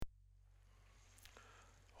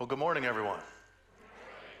Well, good morning, everyone.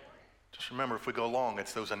 Just remember, if we go long,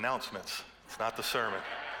 it's those announcements. It's not the sermon.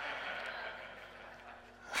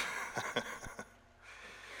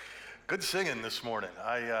 Good singing this morning.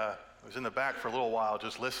 I was in the back for a little while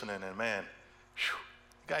just listening, and man,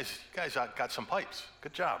 you guys got some pipes.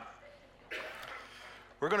 Good job.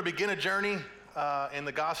 We're going to begin a journey in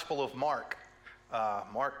the Gospel of Mark.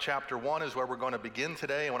 Mark chapter 1 is where we're going to begin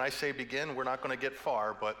today. And when I say begin, we're not going to get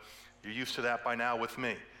far, but you're used to that by now with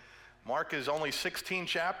me. Mark is only 16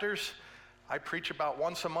 chapters. I preach about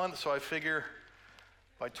once a month, so I figure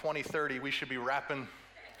by 2030 we should be wrapping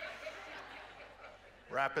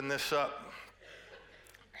this up.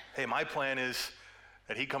 Hey, my plan is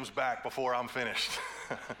that he comes back before I'm finished.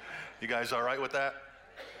 You guys all right with that?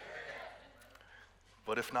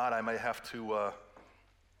 But if not, I may have to,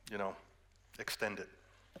 extend it.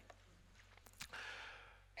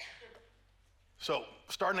 So,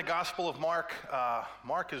 starting the Gospel of Mark,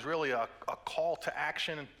 Mark is really a call to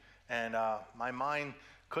action, and my mind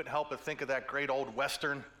couldn't help but think of that great old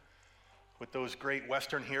Western with those great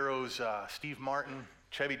Western heroes, Steve Martin,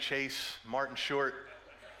 Chevy Chase, Martin Short,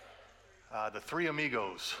 the Three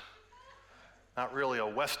Amigos. Not really a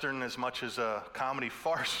Western as much as a comedy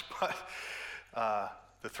farce, but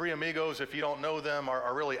the Three Amigos, if you don't know them,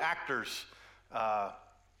 are really actors.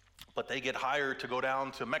 But they get hired to go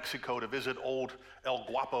down to Mexico to visit old El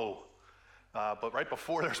Guapo. But right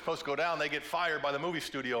before they're supposed to go down, they get fired by the movie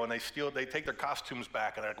studio, and they take their costumes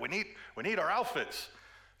back, and they're like, we need our outfits.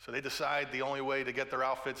 So they decide the only way to get their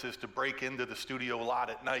outfits is to break into the studio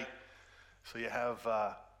lot at night. So you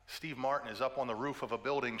have Steve Martin is up on the roof of a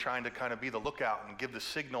building trying to kind of be the lookout and give the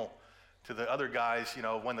signal to the other guys,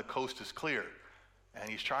 when the coast is clear. And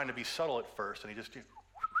he's trying to be subtle at first, and he just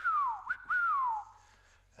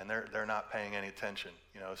and they're not paying any attention,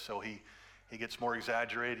 so he gets more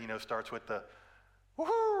exaggerated, starts with the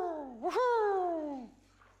woohoo, woohoo,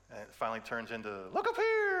 and it finally turns into look up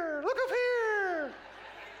here,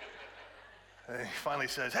 and he finally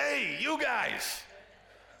says, hey, you guys.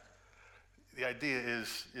 The idea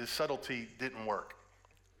is subtlety didn't work.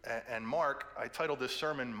 And Mark, I titled this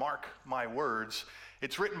sermon, Mark My Words.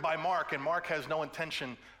 It's written by Mark, and Mark has no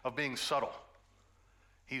intention of being subtle.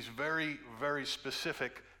 He's very, very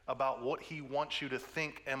specific about what he wants you to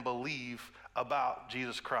think and believe about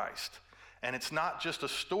Jesus Christ. And it's not just a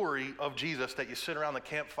story of Jesus that you sit around the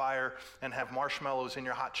campfire and have marshmallows in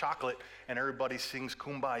your hot chocolate and everybody sings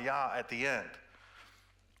Kumbaya at the end.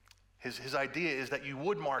 His idea is that you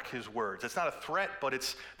would mark his words. It's not a threat, but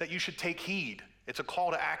it's that you should take heed. It's a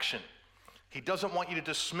call to action. He doesn't want you to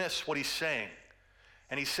dismiss what he's saying.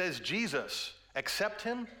 And he says, Jesus, accept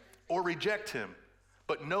him or reject him,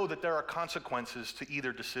 but know that there are consequences to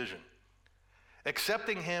either decision.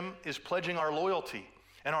 Accepting him is pledging our loyalty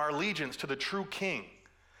and our allegiance to the true king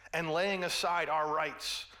and laying aside our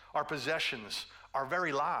rights, our possessions, our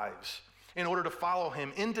very lives in order to follow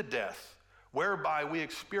him into death, whereby we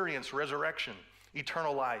experience resurrection,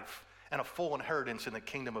 eternal life, and a full inheritance in the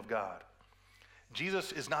kingdom of God.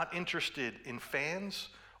 Jesus is not interested in fans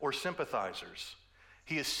or sympathizers.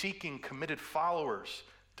 He is seeking committed followers,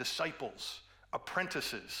 disciples,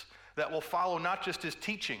 apprentices that will follow not just his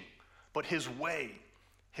teaching, but his way,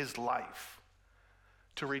 his life.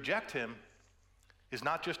 To reject him is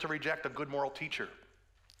not just to reject a good moral teacher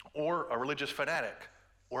or a religious fanatic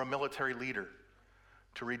or a military leader.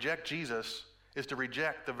 To reject Jesus is to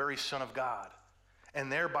reject the very Son of God and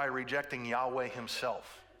thereby rejecting Yahweh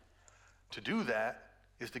himself. To do that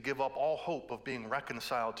is to give up all hope of being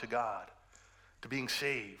reconciled to God, to being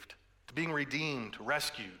saved, to being redeemed,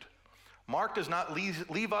 rescued. Mark does not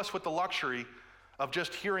leave us with the luxury of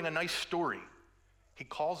just hearing a nice story. He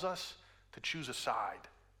calls us to choose a side.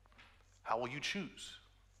 How will you choose?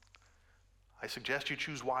 I suggest you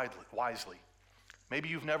choose wisely. Maybe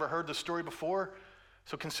you've never heard the story before,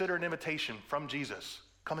 so consider an invitation from Jesus.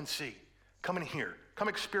 Come and see. Come and hear. Come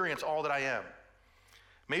experience all that I am.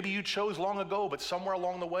 Maybe you chose long ago, but somewhere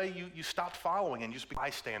along the way you stopped following and you just be a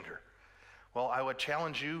bystander. Well, I would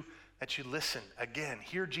challenge you that you listen again,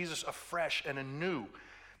 hear Jesus afresh and anew.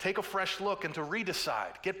 Take a fresh look and to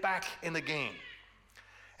redecide, get back in the game.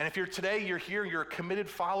 And if you're here, you're a committed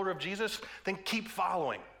follower of Jesus, then keep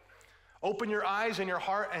following. Open your eyes and your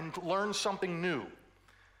heart and learn something new.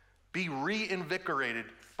 Be reinvigorated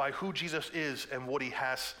by who Jesus is and what he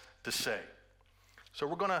has to say. So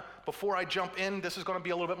before I jump in, this is going to be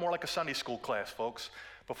a little bit more like a Sunday school class, folks.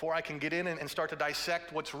 Before I can get in and start to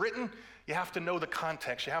dissect what's written, you have to know the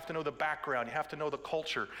context, you have to know the background, you have to know the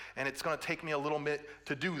culture, and it's going to take me a little bit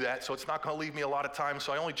to do that, so it's not going to leave me a lot of time,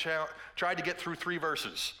 so I only tried to get through 3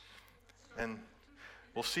 verses. And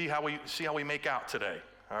we'll see how we make out today.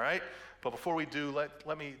 all right? But before we do,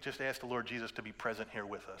 let me just ask the Lord Jesus to be present here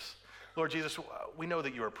with us. Lord Jesus, we know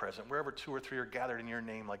that you are present. Wherever 2 or 3 are gathered in your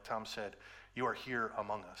name, like Tom said, you are here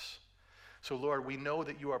among us. So Lord, we know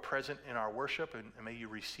that you are present in our worship, and may you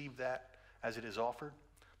receive that as it is offered.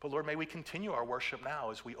 But Lord, may we continue our worship now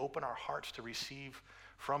as we open our hearts to receive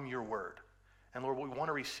from your word. And Lord, what we want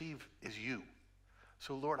to receive is you.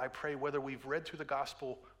 So Lord, I pray whether we've read through the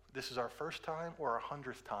gospel, this is our first time or our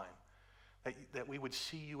 100th time, that we would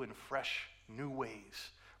see you in fresh, new ways.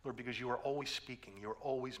 Lord, because you are always speaking, you are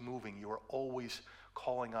always moving, you are always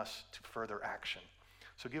calling us to further action.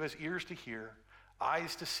 So give us ears to hear,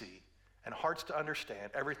 eyes to see, and hearts to understand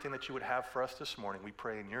everything that you would have for us this morning. We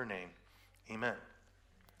pray in your name. Amen.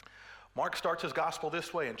 Mark starts his gospel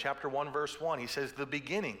this way in chapter 1, verse 1. He says, the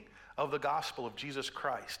beginning of the gospel of Jesus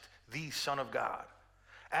Christ, the Son of God.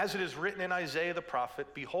 As it is written in Isaiah the prophet,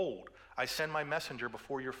 behold, I send my messenger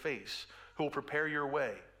before your face, who will prepare your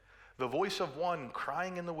way. The voice of one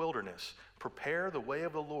crying in the wilderness, prepare the way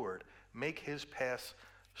of the Lord, make his path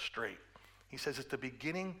straight. He says it's the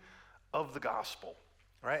beginning of the gospel,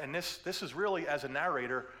 right? And this is really, as a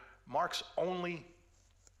narrator, Mark's only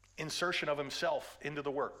insertion of himself into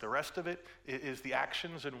the work. The rest of it is the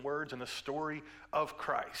actions and words and the story of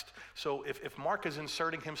Christ. So if Mark is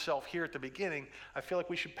inserting himself here at the beginning, I feel like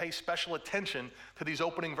we should pay special attention to these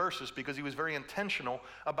opening verses because he was very intentional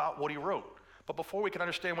about what he wrote. But before we can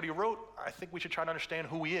understand what he wrote, I think we should try to understand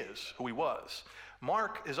who he is, who he was.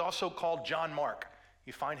 Mark is also called John Mark.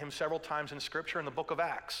 You find him several times in Scripture in the book of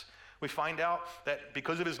Acts. We find out that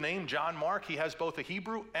because of his name, John Mark, he has both a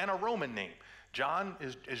Hebrew and a Roman name. John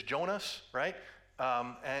is Jonas, right?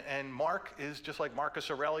 And Mark is just like Marcus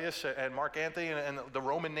Aurelius and Mark Antony and the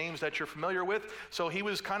Roman names that you're familiar with. So he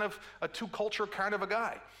was kind of a two-culture kind of a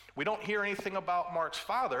guy. We don't hear anything about Mark's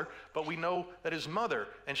father, but we know that his mother,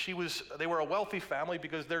 and they were a wealthy family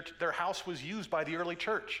because their house was used by the early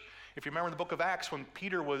church. If you remember in the book of Acts, when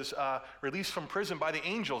Peter was released from prison by the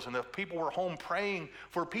angels and the people were home praying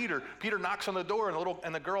for Peter, Peter knocks on the door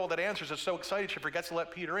and the girl that answers is so excited she forgets to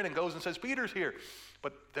let Peter in and goes and says, Peter's here.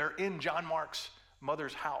 But they're in John Mark's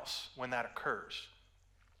mother's house when that occurs.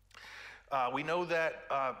 We know that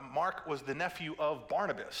Mark was the nephew of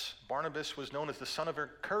Barnabas. Barnabas was known as the son of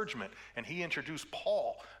encouragement, and he introduced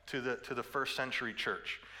Paul to the first century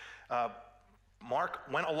church. Mark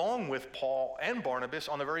went along with Paul and Barnabas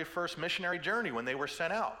on the very first missionary journey when they were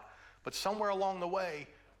sent out. But somewhere along the way,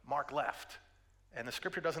 Mark left. And the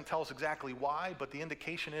scripture doesn't tell us exactly why, but the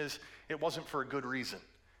indication is it wasn't for a good reason.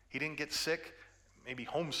 He didn't get sick, maybe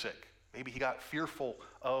homesick. Maybe he got fearful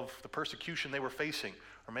of the persecution they were facing,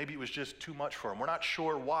 or maybe it was just too much for him. We're not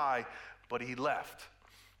sure why, but he left.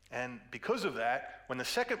 And because of that, when the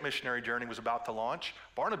second missionary journey was about to launch,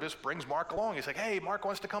 Barnabas brings Mark along. He's like, hey, Mark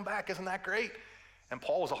wants to come back. Isn't that great? And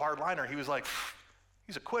Paul was a hardliner. He was like,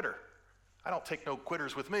 he's a quitter. I don't take no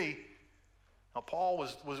quitters with me. Now, Paul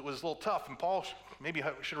was a little tough, and Paul maybe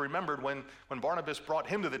should have remembered when Barnabas brought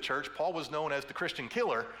him to the church, Paul was known as the Christian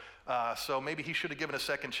killer, so maybe he should have given a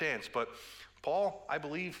second chance. But Paul, I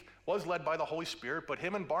believe, was led by the Holy Spirit, but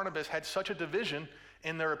him and Barnabas had such a division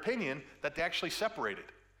in their opinion that they actually separated.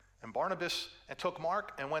 And Barnabas took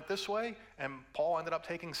Mark and went this way, and Paul ended up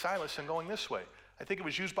taking Silas and going this way. I think it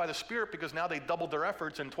was used by the Spirit because now they doubled their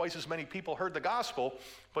efforts and twice as many people heard the gospel,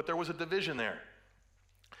 but there was a division there.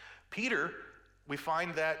 Peter, we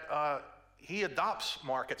find that he adopts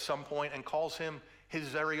Mark at some point and calls him his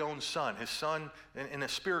very own son, his son in a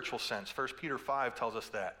spiritual sense. 1 Peter 5 tells us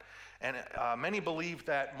that. And many believe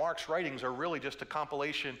that Mark's writings are really just a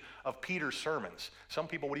compilation of Peter's sermons. Some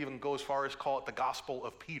people would even go as far as call it the Gospel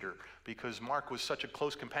of Peter, because Mark was such a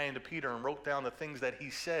close companion to Peter and wrote down the things that he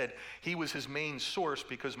said. He was his main source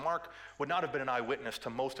because Mark would not have been an eyewitness to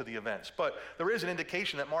most of the events. But there is an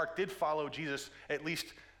indication that Mark did follow Jesus at least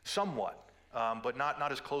somewhat, but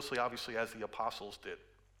not as closely, obviously, as the apostles did.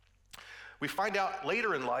 We find out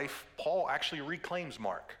later in life, Paul actually reclaims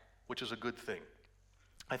Mark, which is a good thing.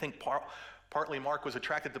 I think partly Mark was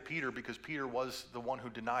attracted to Peter because Peter was the one who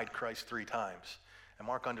denied Christ 3 times. And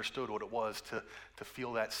Mark understood what it was to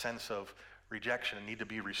feel that sense of rejection and need to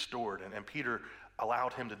be restored. And Peter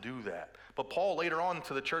allowed him to do that. But Paul, later on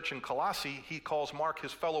to the church in Colossae, he calls Mark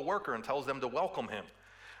his fellow worker and tells them to welcome him.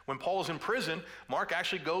 When Paul is in prison, Mark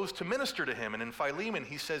actually goes to minister to him. And in Philemon,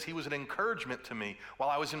 he says he was an encouragement to me while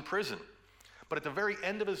I was in prison. But at the very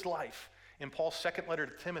end of his life, in Paul's second letter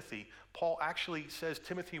to Timothy, Paul actually says,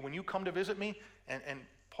 Timothy, when you come to visit me, and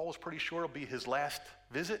Paul was pretty sure it'll be his last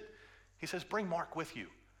visit, he says, bring Mark with you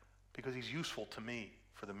because he's useful to me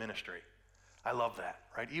for the ministry. I love that,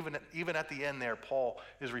 right? Even at the end there, Paul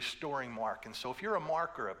is restoring Mark. And so if you're a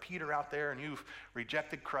Mark or a Peter out there and you've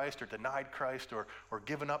rejected Christ or denied Christ or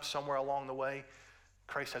given up somewhere along the way,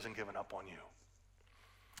 Christ hasn't given up on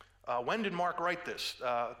you. When did Mark write this?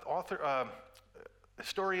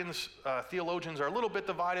 Historians, theologians are a little bit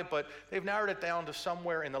divided, but they've narrowed it down to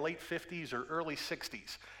somewhere in the late 50s or early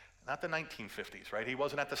 60s. Not the 1950s, right? He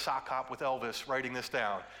wasn't at the sock hop with Elvis writing this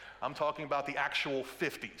down. I'm talking about the actual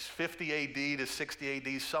 50s, 50 AD to 60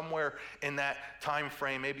 AD, somewhere in that time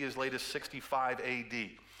frame, maybe as late as 65 AD.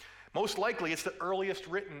 Most likely, it's the earliest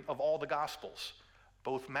written of all the Gospels.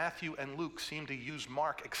 Both Matthew and Luke seem to use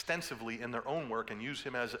Mark extensively in their own work and use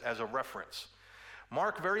him as a reference.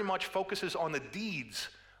 Mark very much focuses on the deeds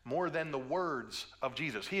more than the words of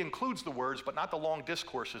Jesus. He includes the words, but not the long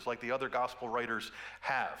discourses like the other gospel writers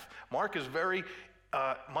have. Mark is very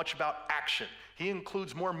much about action. He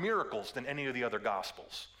includes more miracles than any of the other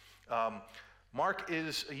gospels. Mark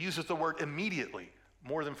uses the word immediately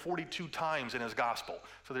more than 42 times in his gospel,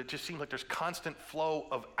 so that it just seems like there's constant flow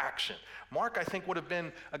of action. Mark, I think, would have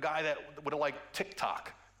been a guy that would have liked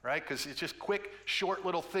TikTok, right? Because it's just quick, short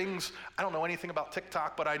little things. I don't know anything about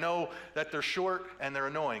TikTok, but I know that they're short and they're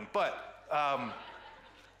annoying. But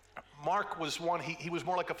Mark was one, he was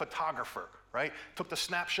more like a photographer, right? Took the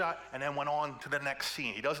snapshot and then went on to the next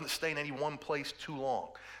scene. He doesn't stay in any one place too long.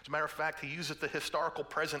 As a matter of fact, he uses the historical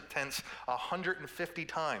present tense 150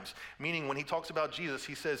 times, meaning when he talks about Jesus,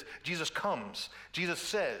 he says, Jesus comes, Jesus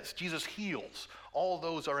says, Jesus heals. All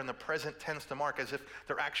those are in the present tense to Mark as if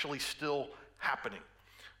they're actually still happening.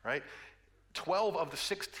 Right? 12 of the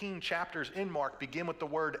 16 chapters in Mark begin with the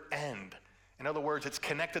word "and." In other words, it's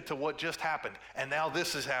connected to what just happened, and now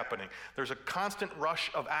this is happening. There's a constant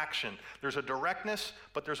rush of action. There's a directness,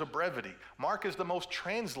 but there's a brevity. Mark is the most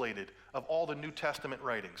translated of all the New Testament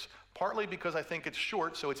writings, partly because I think it's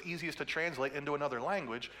short, so it's easiest to translate into another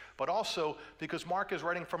language, but also because Mark is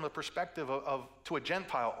writing from the perspective to a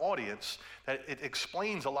Gentile audience, that it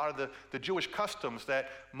explains a lot of the Jewish customs that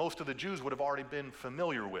most of the Jews would have already been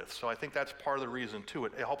familiar with. So I think that's part of the reason too.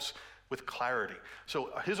 It helps with clarity. So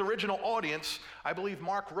his original audience, I believe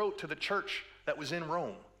Mark wrote to the church that was in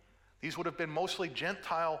Rome. These would have been mostly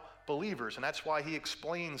Gentile believers, and that's why he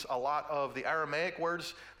explains a lot of the Aramaic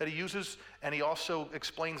words that he uses, and he also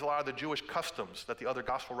explains a lot of the Jewish customs that the other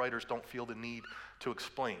gospel writers don't feel the need to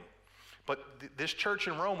explain. But this church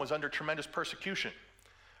in Rome was under tremendous persecution.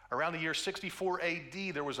 Around the year 64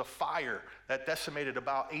 AD, there was a fire that decimated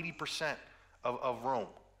about 80% of Rome.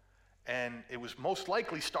 And it was most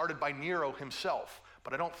likely started by Nero himself,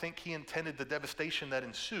 but I don't think he intended the devastation that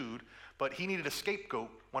ensued, but he needed a scapegoat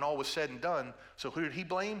when all was said and done. So who did he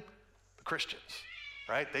blame? The Christians,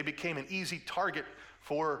 right? They became an easy target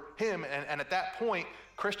for him, and at that point,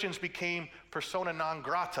 Christians became persona non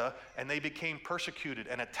grata, and they became persecuted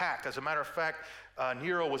and attacked. As a matter of fact,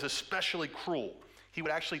 Nero was especially cruel. He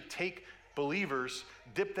would actually take believers,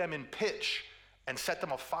 dip them in pitch, and set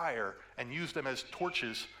them afire, and use them as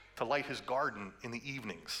torches to light his garden in the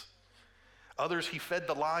evenings. Others he fed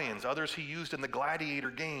the lions. Others he used in the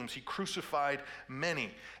gladiator games. He crucified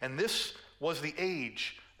many. And this was the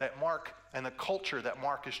age that Mark and the culture that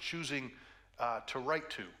Mark is choosing to write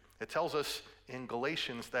to. It tells us in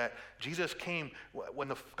Galatians that Jesus came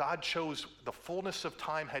when God chose the fullness of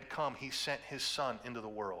time had come. He sent his son into the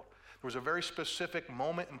world. There was a very specific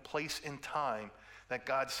moment and place in time that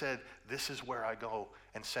God said, this is where I go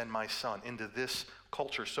and send my son into this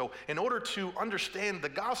culture. So in order to understand the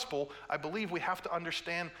gospel, I believe we have to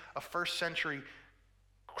understand a first century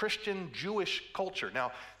Christian Jewish culture.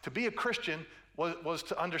 Now, to be a Christian was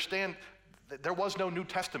to understand that there was no New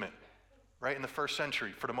Testament, right, in the first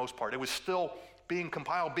century for the most part. It was still being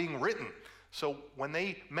compiled, being written. So when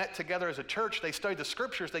they met together as a church, they studied the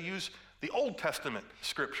scriptures. They used the Old Testament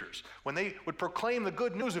scriptures. When they would proclaim the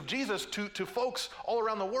good news of Jesus to folks all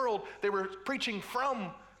around the world, they were preaching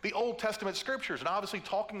from the Old Testament scriptures and obviously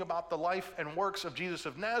talking about the life and works of Jesus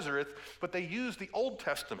of Nazareth, but they used the Old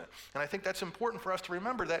Testament. And I think that's important for us to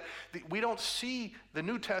remember that we don't see the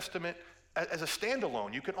New Testament as a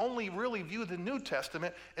standalone. You can only really view the New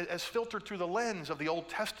Testament as filtered through the lens of the Old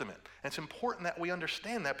Testament. And it's important that we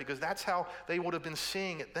understand that because that's how they would have been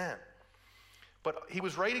seeing it then. But he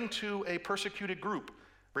was writing to a persecuted group,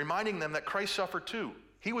 reminding them that Christ suffered too.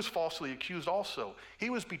 He was falsely accused also. He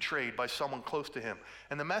was betrayed by someone close to him.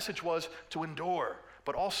 And the message was to endure,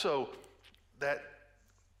 but also that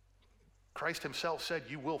Christ himself said,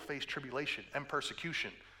 you will face tribulation and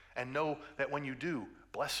persecution, and know that when you do,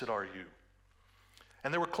 blessed are you.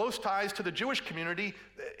 And there were close ties to the Jewish community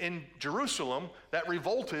in Jerusalem that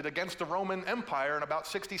revolted against the Roman Empire in about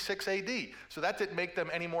 66 AD. So that didn't make them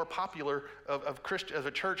any more popular as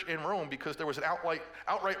a church in Rome, because there was an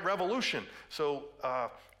outright revolution. So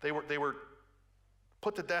they were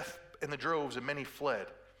put to death in the droves, and many fled.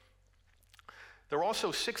 There were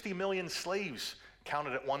also 60 million slaves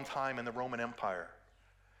counted at one time in the Roman Empire.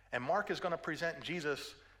 And Mark is going to present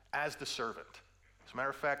Jesus as the servant. As a matter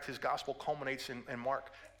of fact, his gospel culminates in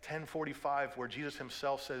Mark 10:45, where Jesus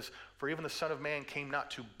himself says, "For even the Son of Man came not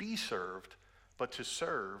to be served, but to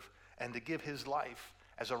serve and to give his life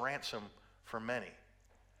as a ransom for many."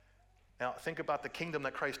 Now, think about the kingdom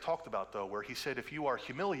that Christ talked about, though, where he said, if you are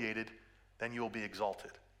humiliated, then you will be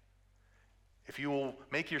exalted. If you will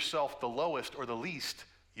make yourself the lowest or the least,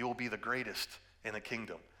 you will be the greatest in the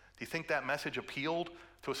kingdom. Do you think that message appealed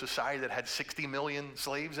to a society that had 60 million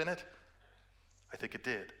slaves in it? I think it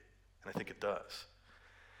did, and I think it does.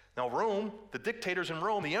 Now Rome, the dictators in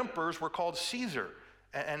Rome, the emperors, were called Caesar,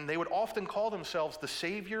 and they would often call themselves the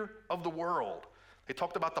savior of the world. They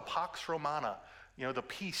talked about the Pax Romana, the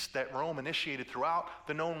peace that Rome initiated throughout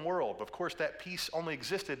the known world. Of course, that peace only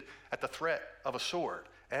existed at the threat of a sword,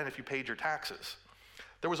 and if you paid your taxes.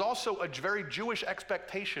 There was also a very Jewish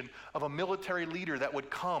expectation of a military leader that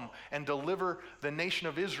would come and deliver the nation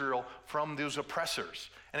of Israel from those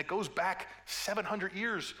oppressors. And it goes back 700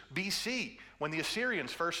 years BC, when the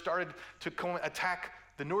Assyrians first started to come attack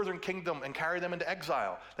the northern kingdom and carry them into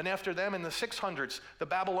exile. Then after them, in the 600s, the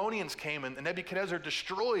Babylonians came, and Nebuchadnezzar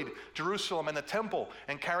destroyed Jerusalem and the temple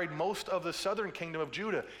and carried most of the southern kingdom of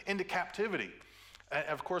Judah into captivity. And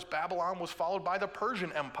of course, Babylon was followed by the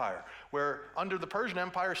Persian Empire, where under the Persian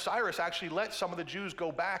Empire, Cyrus actually let some of the Jews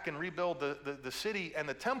go back and rebuild the city and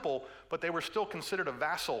the temple, but they were still considered a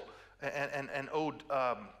vassal and owed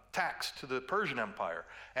tax to the Persian Empire.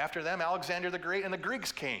 After them, Alexander the Great and the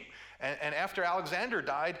Greeks came. And after Alexander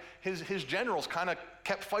died, his generals kind of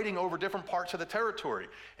kept fighting over different parts of the territory.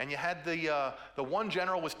 And you had the one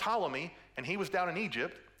general was Ptolemy, and he was down in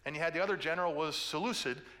Egypt. And you had the other general was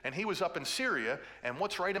Seleucid, and he was up in Syria, and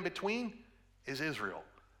what's right in between is Israel.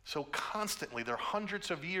 So constantly, there are hundreds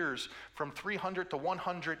of years from 300 to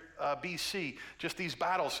 100 BC, just these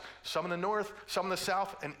battles, some in the north, some in the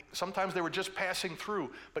south, and sometimes they were just passing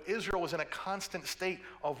through. But Israel was in a constant state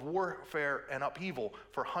of warfare and upheaval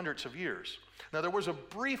for hundreds of years. Now, there was a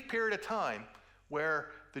brief period of time where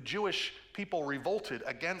the Jewish people revolted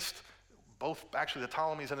against both actually the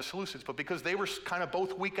Ptolemies and the Seleucids, but because they were kind of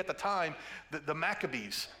both weak at the time, the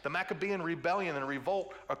Maccabees, the Maccabean rebellion and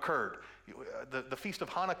revolt occurred. The Feast of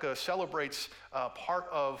Hanukkah celebrates part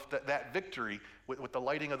of that victory with the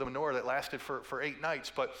lighting of the menorah that lasted for 8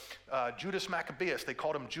 nights. But Judas Maccabeus, they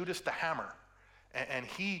called him Judas the Hammer, and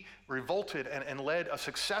he revolted and led a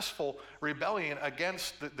successful rebellion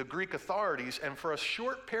against the Greek authorities. And for a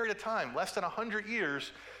short period of time, less than 100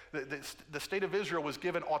 years, the state of Israel was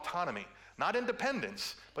given autonomy. Not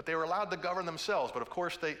independence, but they were allowed to govern themselves. But of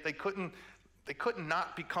course, they couldn't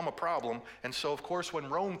not become a problem. And so, of course, when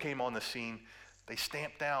Rome came on the scene, they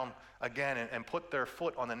stamped down again and put their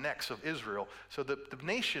foot on the necks of Israel. So the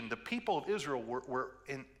nation, the people of Israel were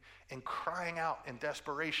in crying out in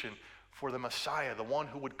desperation for the Messiah, the one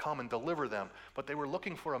who would come and deliver them. But they were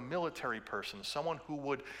looking for a military person, someone who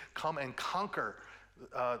would come and conquer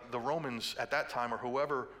the Romans at that time, or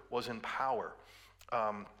whoever was in power.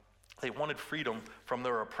 They wanted freedom from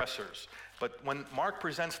their oppressors. But when Mark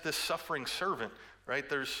presents this suffering servant, right,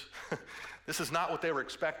 this is not what they were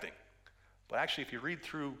expecting. But actually, if you read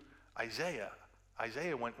through Isaiah,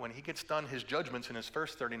 when he gets done his judgments in his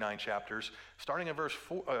first 39 chapters, starting in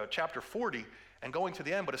chapter 40 and going to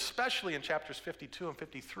the end, but especially in chapters 52 and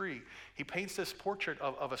 53, he paints this portrait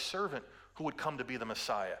of a servant who would come to be the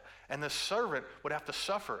Messiah. And the servant would have to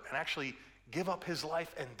suffer and actually give up his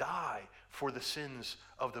life and die for the sins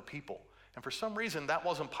of the people. And for some reason, that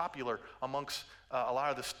wasn't popular amongst a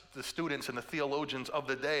lot of the students and the theologians of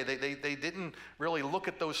the day. They didn't really look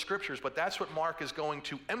at those scriptures, but that's what Mark is going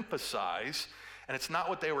to emphasize, and it's not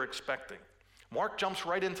what they were expecting. Mark jumps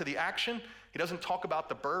right into the action. He doesn't talk about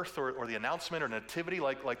the birth or the announcement or nativity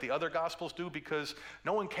like the other gospels do, because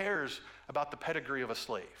no one cares about the pedigree of a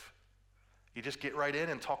slave. You just get right in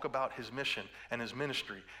and talk about his mission and his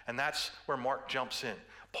ministry, and that's where Mark jumps in.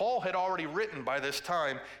 Paul had already written by this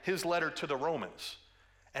time his letter to the Romans.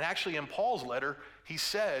 And actually in Paul's letter, he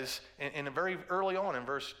says, in a very early on in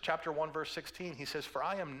chapter 1, verse 16, he says, "For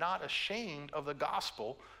I am not ashamed of the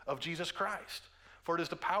gospel of Jesus Christ, For it is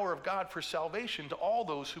the power of God for salvation to all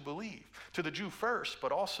those who believe, to the Jew first,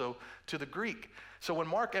 but also to the Greek. So when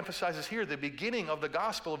Mark emphasizes here the beginning of the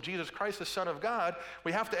gospel of Jesus Christ, the Son of God,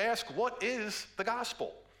 we have to ask, what is the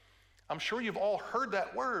gospel? I'm sure you've all heard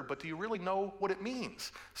that word, but do you really know what it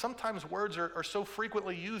means? Sometimes words are so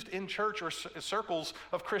frequently used in church or circles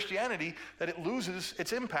of Christianity that it loses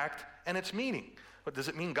its impact and its meaning. But does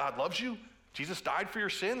it mean God loves you? Jesus died for your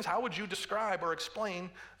sins? How would you describe or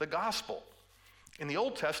explain the gospel? In the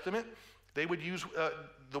Old Testament, they would use,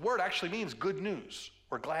 the word actually means good news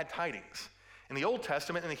or glad tidings. In the Old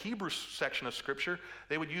Testament, in the Hebrew section of Scripture,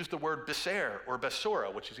 they would use the word beser or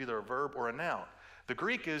besora, which is either a verb or a noun. The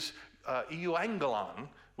Greek is euangelon,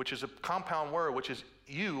 which is a compound word, which is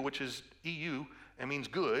EU, and means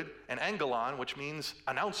good, and angelon, which means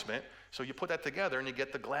announcement. So you put that together and you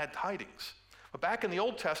get the glad tidings. But back in the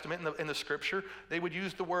Old Testament, in the Scripture, they would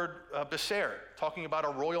use the word beser, talking about a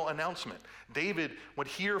royal announcement. David would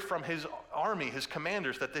hear from his army, his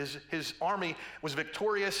commanders, that his army was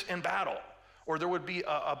victorious in battle. Or there would be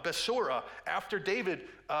a besora. After David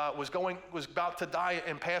was about to die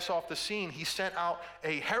and pass off the scene, he sent out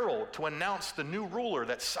a herald to announce the new ruler,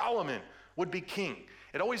 that Solomon would be king.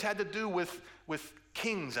 It always had to do with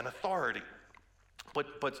kings and authority,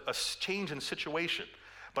 but a change in situation.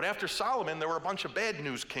 But after Solomon, there were a bunch of bad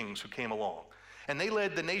news kings who came along, and they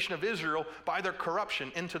led the nation of Israel by their corruption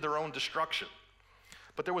into their own destruction.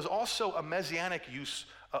 But there was also a messianic use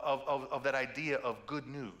of that idea of good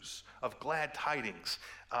news, of glad tidings.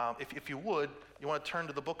 If you would, you want to turn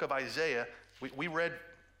to the book of Isaiah. We read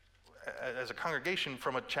as a congregation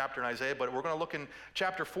from a chapter in Isaiah, but we're going to look in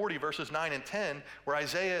chapter 40, verses 9 and 10, where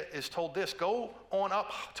Isaiah is told this: go on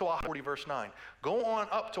up to 40, verse 9. Go on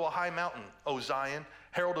up to a high mountain, O Zion,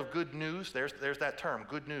 herald of good news. There's that term,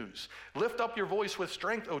 good news. Lift up your voice with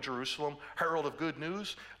strength, O Jerusalem, herald of good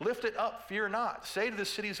news. Lift it up, fear not. Say to the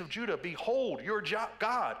cities of Judah, behold your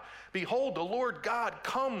God. Behold, the Lord God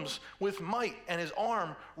comes with might, and his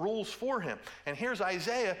arm rules for him. And here's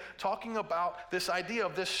Isaiah talking about this idea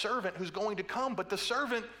of this servant who's going to come, but the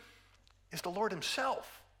servant is the Lord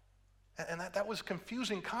himself. And that was a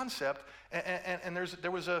confusing concept, and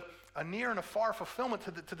there was a near and a far fulfillment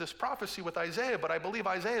to this prophecy with Isaiah, but I believe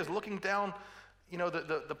Isaiah is looking down,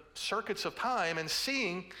 the circuits of time and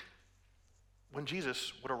seeing when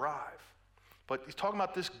Jesus would arrive. But he's talking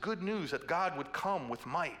about this good news that God would come with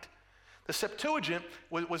might. The Septuagint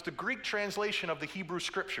was the Greek translation of the Hebrew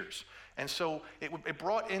Scriptures, and so it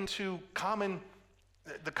brought into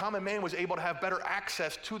the common man was able to have better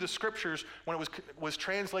access to the Scriptures when it was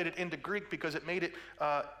translated into Greek, because it made it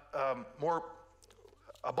more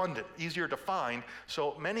abundant, easier to find.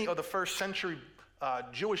 So many of the first century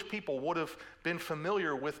Jewish people would have been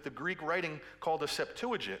familiar with the Greek writing called the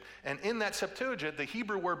Septuagint. And in that Septuagint, the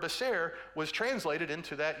Hebrew word beser was translated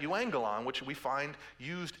into that euangelon, which we find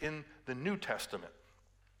used in the New Testament.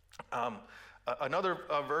 Another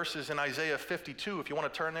verse is in Isaiah 52. If you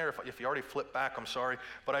want to turn there, if you already flipped back, I'm sorry.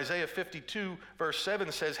 But Isaiah 52, verse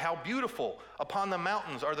 7 says, how beautiful upon the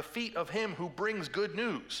mountains are the feet of him who brings good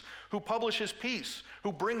news, who publishes peace,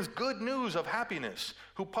 who brings good news of happiness,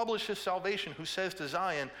 who publishes salvation, who says to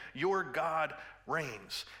Zion, your God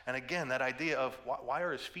reigns. And again, that idea of why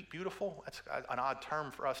are his feet beautiful? That's an odd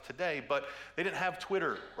term for us today, but they didn't have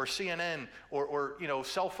Twitter or CNN or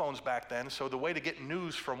cell phones back then, so the way to get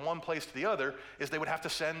news from one place to the other is they would have to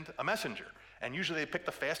send a messenger. And usually they'd pick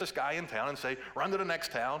the fastest guy in town and say, run to the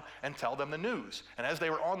next town and tell them the news. And as they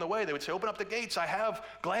were on the way, they would say, open up the gates, I have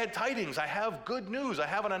glad tidings, I have good news, I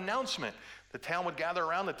have an announcement. The town would gather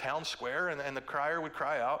around the town square, and the crier would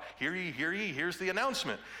cry out, hear ye, here's the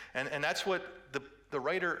announcement. And that's what the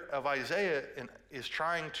writer of Isaiah is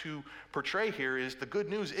trying to portray here, is the good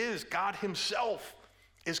news is God himself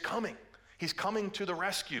is coming. He's coming to the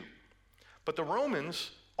rescue. But the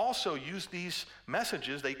Romans also used these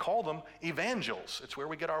messages, they call them evangels. It's where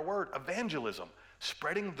we get our word, evangelism,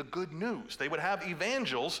 spreading the good news. They would have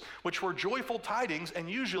evangels, which were joyful tidings, and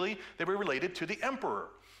usually they were related to the emperor.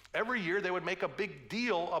 Every year they would make a big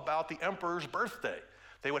deal about the emperor's birthday.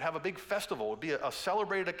 They would have a big festival. It would be a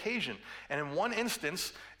celebrated occasion. And in one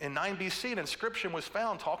instance, in 9 BC, an inscription was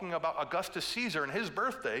found talking about Augustus Caesar and his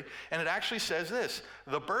birthday, and it actually says this: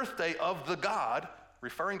 the birthday of the god,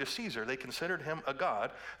 referring to Caesar, they considered him a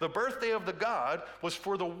god. The birthday of the god was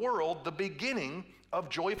for the world the beginning of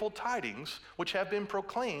joyful tidings, which have been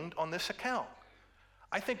proclaimed on this account.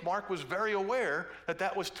 I think Mark was very aware that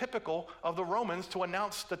that was typical of the Romans to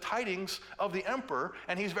announce the tidings of the emperor,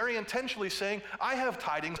 and he's very intentionally saying, I have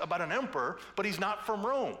tidings about an emperor, but he's not from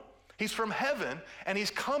Rome. He's from heaven, and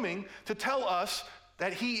he's coming to tell us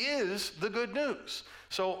that he is the good news.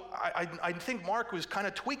 So I think Mark was kind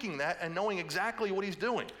of tweaking that and knowing exactly what he's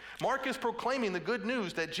doing. Mark is proclaiming the good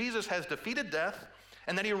news that Jesus has defeated death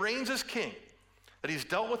and that he reigns as king, that he's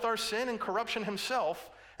dealt with our sin and corruption himself,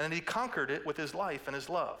 and that he conquered it with his life and his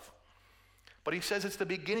love. But he says it's the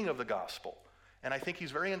beginning of the gospel. And I think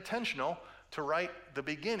he's very intentional to write the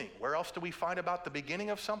beginning. Where else do we find about the beginning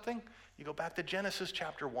of something? You go back to Genesis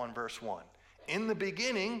chapter 1, verse 1. In the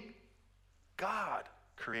beginning, God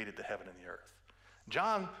created the heaven and the earth.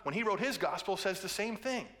 John, when he wrote his gospel, says the same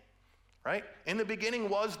thing, right? In the beginning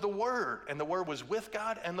was the Word, and the Word was with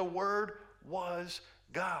God, and the Word was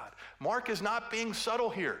God. Mark is not being subtle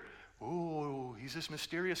here. Ooh, he's this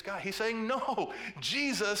mysterious guy. He's saying, no,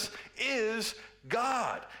 Jesus is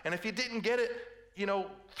God. And if you didn't get it,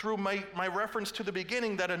 through my reference to the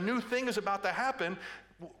beginning, that a new thing is about to happen,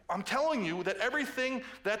 I'm telling you that everything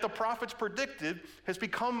that the prophets predicted has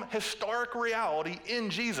become historic reality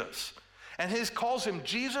in Jesus. And his calls him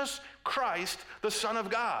Jesus Christ, the Son of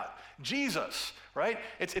God. Jesus, right?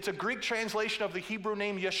 It's a Greek translation of the Hebrew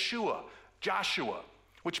name Yeshua, Joshua,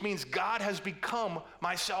 which means God has become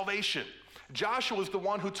my salvation. Joshua was the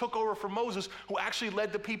one who took over from Moses, who actually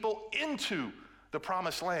led the people into the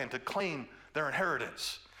promised land to claim their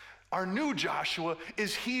inheritance. Our new Joshua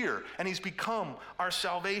is here, and he's become our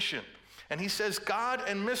salvation. And he says, God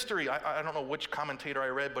and mystery. I don't know which commentator I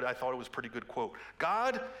read, but I thought it was a pretty good quote.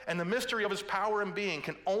 God and the mystery of his power and being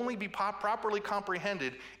can only be properly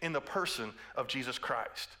comprehended in the person of Jesus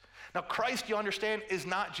Christ. Now, Christ, you understand, is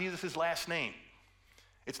not Jesus' last name.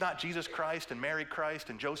 It's not Jesus Christ and Mary Christ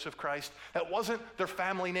and Joseph Christ. That wasn't their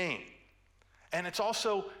family name. And it's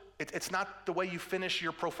also, it's not the way you finish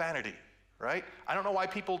your profanity, right? I don't know why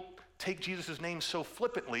people take Jesus' name so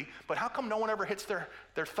flippantly, but how come no one ever hits their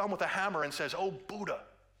thumb with a hammer and says, oh, Buddha,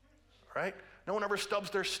 right? No one ever stubs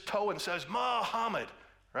their toe and says, Muhammad,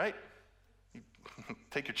 right? You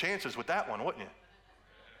take your chances with that one, wouldn't you?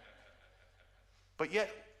 But yet,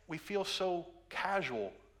 we feel so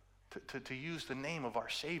casual to use the name of our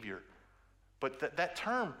Savior. But that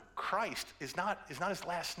term, Christ, is not his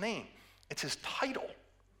last name. It's his title.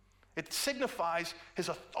 It signifies his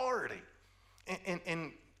authority.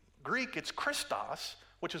 In Greek, it's Christos,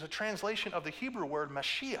 which is a translation of the Hebrew word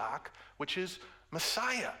Mashiach, which is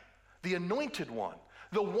Messiah, the anointed one,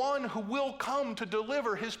 the one who will come to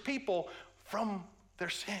deliver his people from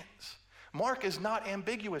their sins. Mark is not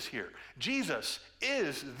ambiguous here. Jesus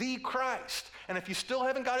is the Christ. And if you still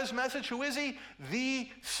haven't got his message, who is he? The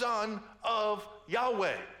Son of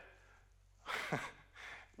Yahweh.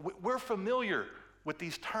 We're familiar with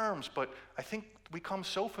these terms, but I think we become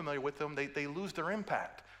so familiar with them, they lose their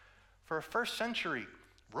impact. For a first century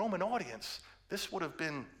Roman audience, this would have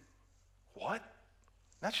been, what?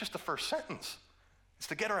 That's just the first sentence. It's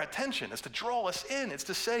to get our attention. It's to draw us in. It's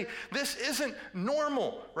to say, this isn't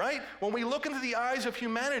normal, right? When we look into the eyes of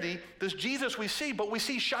humanity, this Jesus we see, but we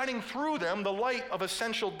see shining through them the light of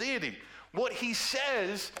essential deity. What he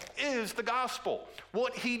says is the gospel.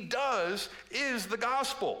 What he does is the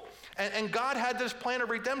gospel. And God had this plan of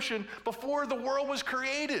redemption before the world was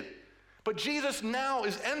created. But Jesus now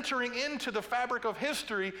is entering into the fabric of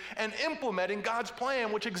history and implementing God's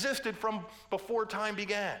plan, which existed from before time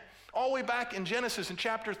began. All the way back in Genesis in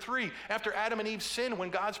chapter 3, after Adam and Eve sinned,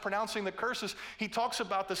 when God's pronouncing the curses, he talks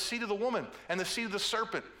about the seed of the woman and the seed of the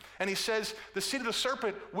serpent. And he says, the seed of the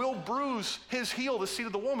serpent will bruise his heel, the seed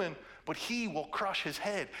of the woman, but he will crush his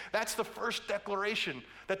head. That's the first declaration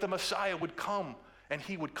that the Messiah would come and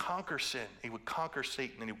he would conquer sin. He would conquer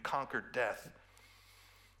Satan and he would conquer death.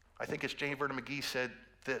 I think it's J. Vernon McGee said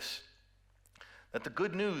this, that the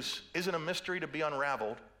good news isn't a mystery to be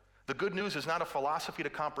unraveled. The good news is not a philosophy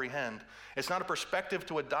to comprehend. It's not a perspective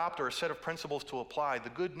to adopt or a set of principles to apply.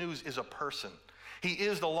 The good news is a person. He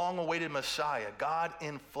is the long-awaited Messiah, God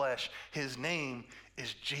in flesh. His name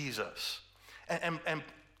is Jesus. And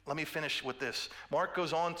let me finish with this. Mark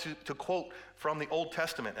goes on to quote from the Old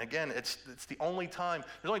Testament. Again, it's the only time,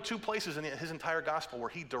 there's only two places in his entire gospel where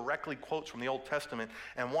he directly quotes from the Old Testament,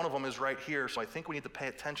 and one of them is right here, so I think we need to pay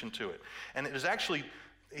attention to it. And it is actually,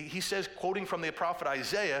 he says quoting from the prophet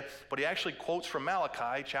Isaiah, but he actually quotes from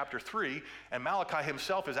Malachi chapter 3, and Malachi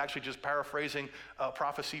himself is actually just paraphrasing a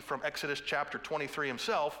prophecy from Exodus chapter 23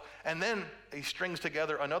 himself, and then he strings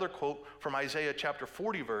together another quote from Isaiah chapter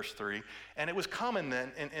 40 verse 3, and it was common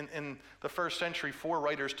then in the first century for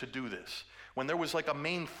writers to do this. When there was like a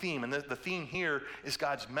main theme, and the theme here is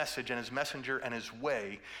God's message and his messenger and his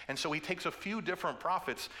way. And so he takes a few different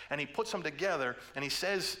prophets and he puts them together and he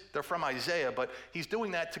says they're from Isaiah, but he's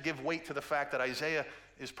doing that to give weight to the fact that Isaiah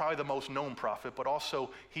is probably the most known prophet, but also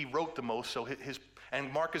he wrote the most, so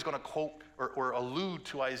And Mark is going to quote or allude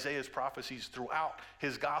to Isaiah's prophecies throughout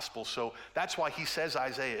his gospel. So that's why he says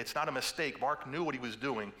Isaiah. It's not a mistake. Mark knew what he was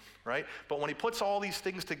doing, right? But when he puts all these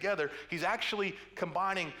things together, he's actually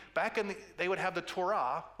combining, they would have the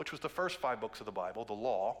Torah, which was the first 5 books of the Bible, the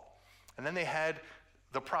law, and then they had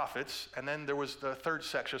the prophets, and then there was the third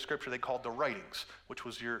section of scripture they called the writings, which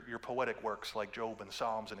was your poetic works like Job and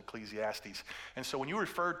Psalms and Ecclesiastes. And so when you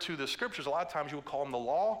referred to the scriptures, a lot of times you would call them the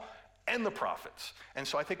law and the prophets. And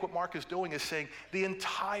so I think what Mark is doing is saying the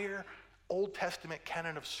entire Old Testament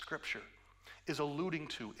canon of scripture is alluding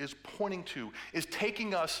to, is pointing to, is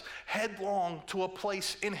taking us headlong to a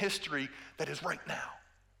place in history that is right now.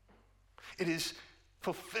 It is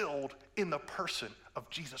fulfilled in the person of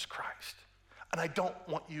Jesus Christ. And I don't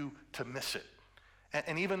want you to miss it.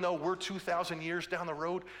 And even though we're 2,000 years down the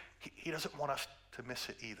road, he doesn't want us to miss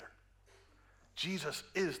it either. Jesus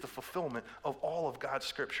is the fulfillment of all of God's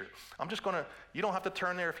scripture. I'm just going to, you don't have to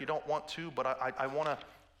turn there if you don't want to, but I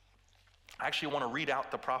actually want to read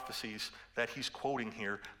out the prophecies that he's quoting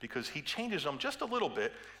here, because he changes them just a little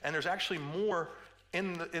bit, and there's actually more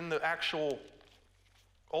in the actual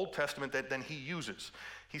Old Testament than he uses.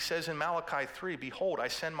 He says in Malachi 3, "Behold, I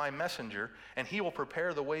send my messenger, and he will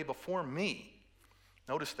prepare the way before me."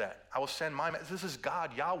 Notice that. I will send this is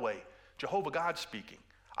God, Yahweh, Jehovah God speaking.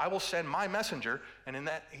 I will send my messenger, and in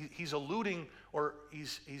that he's alluding, or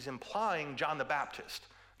he's implying John the Baptist.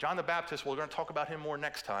 John the Baptist, we're going to talk about him more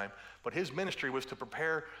next time, but his ministry was to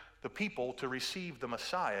prepare the people to receive the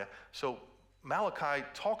Messiah. So Malachi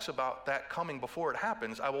talks about that coming before it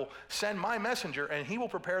happens. I will send my messenger, and he will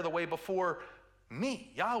prepare the way before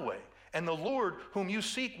me, Yahweh. And the Lord whom you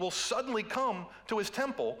seek will suddenly come to his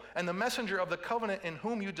temple, and the messenger of the covenant in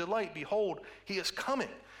whom you delight, behold, he is coming.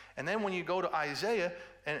 And then when you go to Isaiah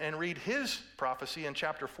and read his prophecy in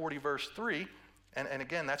chapter 40, verse 3, and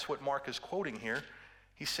again, that's what Mark is quoting here.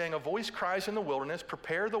 He's saying, "A voice cries in the wilderness,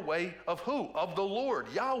 prepare the way of who? Of the Lord,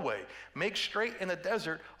 Yahweh. Make straight in the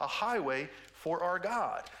desert a highway for our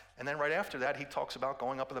God." And then right after that, he talks about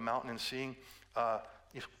going up the mountain and seeing,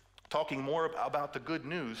 talking more about the good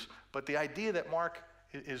news. But the idea that Mark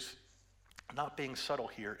is not being subtle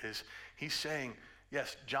here is he's saying,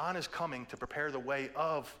 yes, John is coming to prepare the way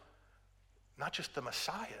of not just the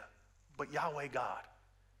Messiah, but Yahweh God.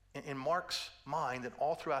 In Mark's mind and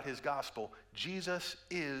all throughout his gospel, Jesus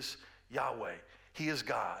is Yahweh. He is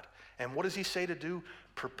God. And what does he say to do?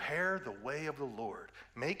 Prepare the way of the Lord.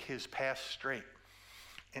 Make his path straight.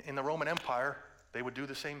 In the Roman Empire, they would do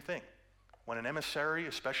the same thing. When an emissary,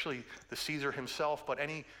 especially the Caesar himself, but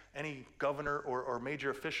any governor or major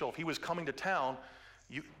official, if he was coming to town,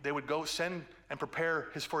 they would go send and prepare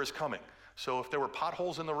for his coming. So if there were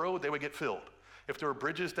potholes in the road, they would get filled. If there were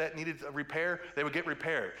bridges that needed repair, they would get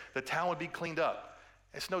repaired. The town would be cleaned up.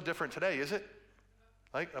 It's no different today, is it?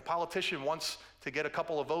 Like a politician wants to get a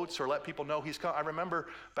couple of votes or let people know he's coming. I remember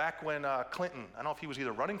back when Clinton, I don't know if he was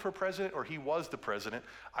either running for president or he was the president.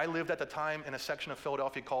 I lived at the time in a section of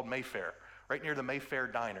Philadelphia called Mayfair, right near the Mayfair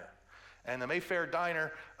Diner. And the Mayfair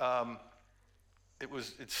Diner,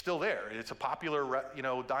 it's still there. It's a popular,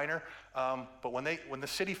 diner. But when the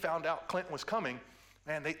city found out Clinton was coming,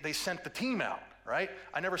 man, they sent the team out, right?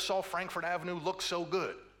 I never saw Frankfurt Avenue look so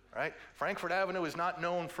good, right? Frankfurt Avenue is not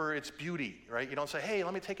known for its beauty, right? You don't say, hey,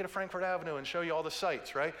 let me take you to Frankfurt Avenue and show you all the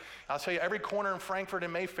sights, right? I'll tell you, every corner in Frankfurt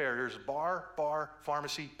and Mayfair, there's bar,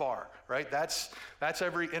 pharmacy, bar, right? That's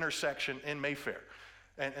every intersection in Mayfair.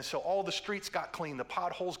 And so all the streets got cleaned, the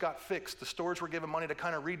potholes got fixed, the stores were given money to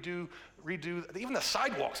kind of redo, even the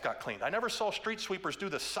sidewalks got cleaned. I never saw street sweepers do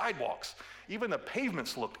the sidewalks. Even the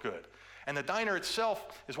pavements looked good. And the diner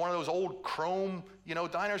itself is one of those old chrome,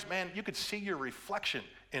 diners. Man, you could see your reflection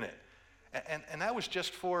in it. And that was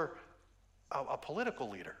just for a political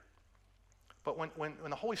leader. But when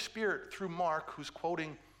the Holy Spirit, through Mark, who's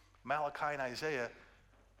quoting Malachi and Isaiah,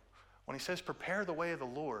 when he says, prepare the way of the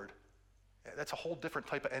Lord, that's a whole different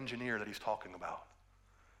type of engineer that he's talking about.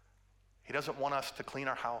 He doesn't want us to clean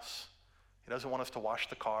our house. He doesn't want us to wash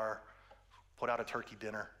the car, put out a turkey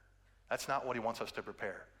dinner. That's not what he wants us to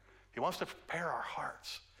prepare. He wants to prepare our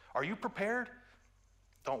hearts. Are you prepared?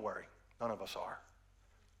 Don't worry. None of us are.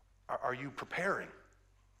 Are you preparing?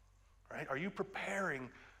 Right? Are you preparing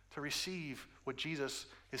to receive what Jesus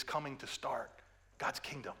is coming to start? God's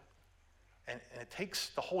kingdom. And it takes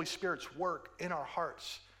the Holy Spirit's work in our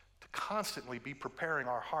hearts to constantly be preparing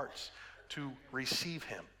our hearts to receive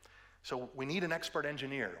him. So we need an expert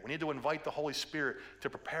engineer. We need to invite the Holy Spirit to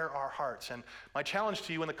prepare our hearts. And my challenge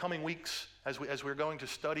to you in the coming weeks as we're going to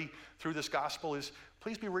study through this gospel is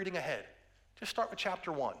please be reading ahead. Just start with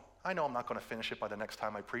chapter 1. I know I'm not going to finish it by the next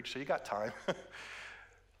time I preach, so you got time.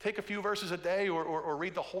 Take a few verses a day or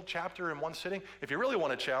read the whole chapter in one sitting. If you really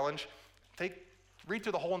want a challenge, read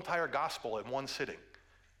through the whole entire gospel in one sitting.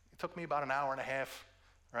 It took me about an hour and a half,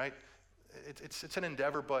 right? It's an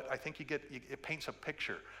endeavor, but I think it paints a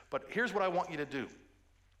picture. But here's what I want you to do.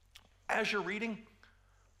 As you're reading,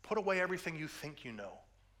 put away everything you think you know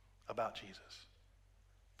about Jesus.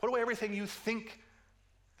 Put away everything you think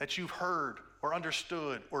that you've heard or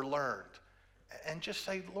understood or learned. And just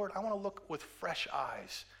say, Lord, I want to look with fresh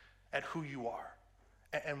eyes at who you are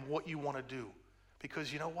and what you want to do.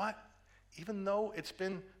 Because you know what? Even though it's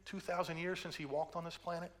been 2,000 years since he walked on this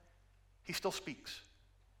planet, he still speaks.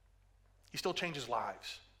 He still changes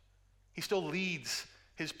lives. He still leads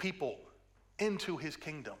his people into his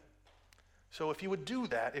kingdom. So if you would do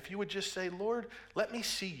that, if you would just say, Lord, let me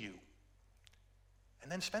see you. And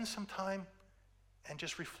then spend some time and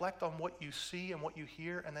just reflect on what you see and what you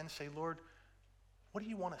hear, and then say, Lord, what do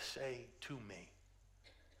you want to say to me?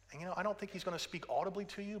 And I don't think he's going to speak audibly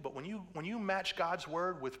to you, but when you match God's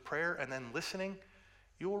word with prayer and then listening,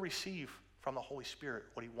 you will receive from the Holy Spirit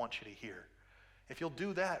what he wants you to hear. If you'll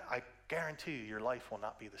do that, I guarantee you your life will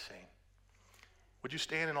not be the same. Would you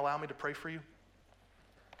stand and allow me to pray for you?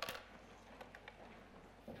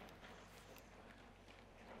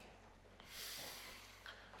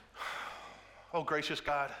 Oh, gracious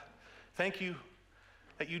God, thank you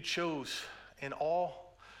that you chose in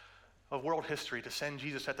all of world history to send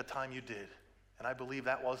Jesus at the time you did. And I believe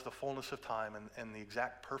that was the fullness of time and the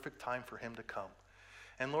exact perfect time for him to come.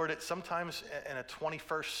 And Lord, sometimes in a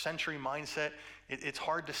 21st century mindset, it's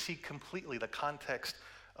hard to see completely the context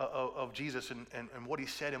of Jesus and what he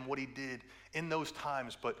said and what he did in those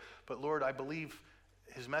times. But Lord, I believe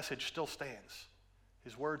his message still stands.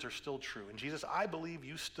 His words are still true. And Jesus, I believe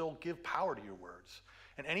you still give power to your words.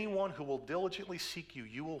 And anyone who will diligently seek you,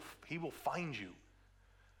 he will find you.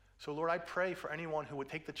 So Lord, I pray for anyone who would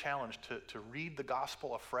take the challenge to read the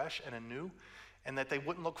gospel afresh and anew, and that they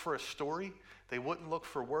wouldn't look for a story, they wouldn't look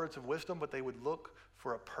for words of wisdom, but they would look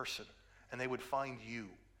for a person, and they would find you,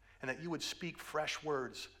 and that you would speak fresh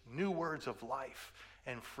words, new words of life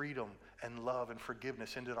and freedom and love and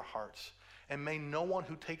forgiveness into their hearts. And may no one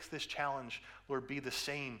who takes this challenge, Lord, be the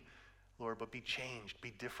same, Lord, but be changed,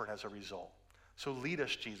 be different as a result. So lead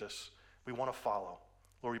us, Jesus. We want to follow.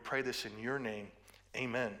 Lord, we pray this in your name.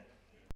 Amen.